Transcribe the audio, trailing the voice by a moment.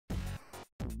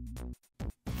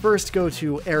First, go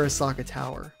to Arasaka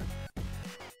Tower.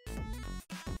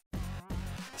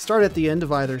 Start at the end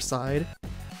of either side.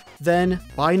 Then,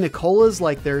 buy Nicolas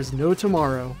like there's no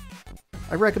tomorrow.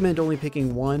 I recommend only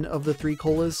picking one of the 3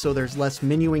 colas so there's less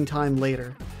menuing time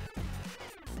later.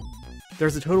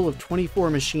 There's a total of 24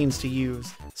 machines to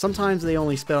use. Sometimes they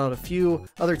only spit out a few,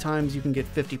 other times you can get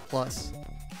 50 plus.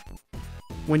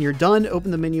 When you're done,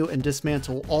 open the menu and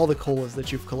dismantle all the colas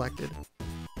that you've collected.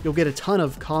 You'll get a ton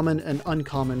of common and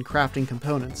uncommon crafting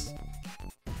components.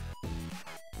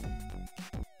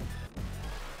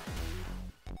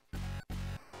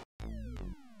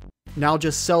 Now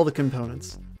just sell the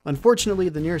components. Unfortunately,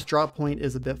 the nearest drop point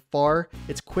is a bit far.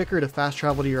 It's quicker to fast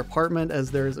travel to your apartment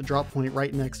as there's a drop point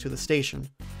right next to the station.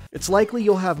 It's likely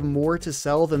you'll have more to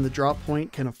sell than the drop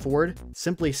point can afford.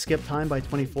 Simply skip time by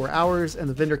 24 hours and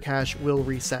the vendor cache will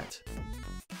reset.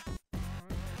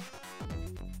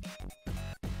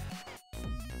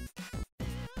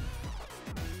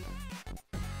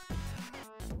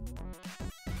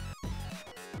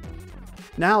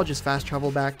 Now just fast travel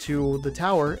back to the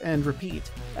tower and repeat,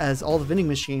 as all the vending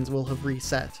machines will have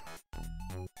reset.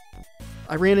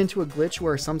 I ran into a glitch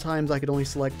where sometimes I could only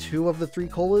select 2 of the 3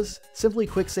 colas. Simply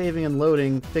quick saving and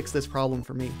loading fixed this problem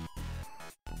for me.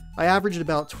 I averaged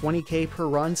about 20k per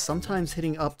run, sometimes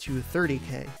hitting up to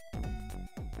 30k.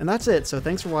 And that's it, so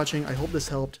thanks for watching, I hope this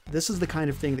helped. This is the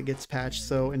kind of thing that gets patched,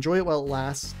 so enjoy it while it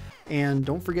lasts, and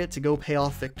don't forget to go pay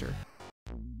off Victor.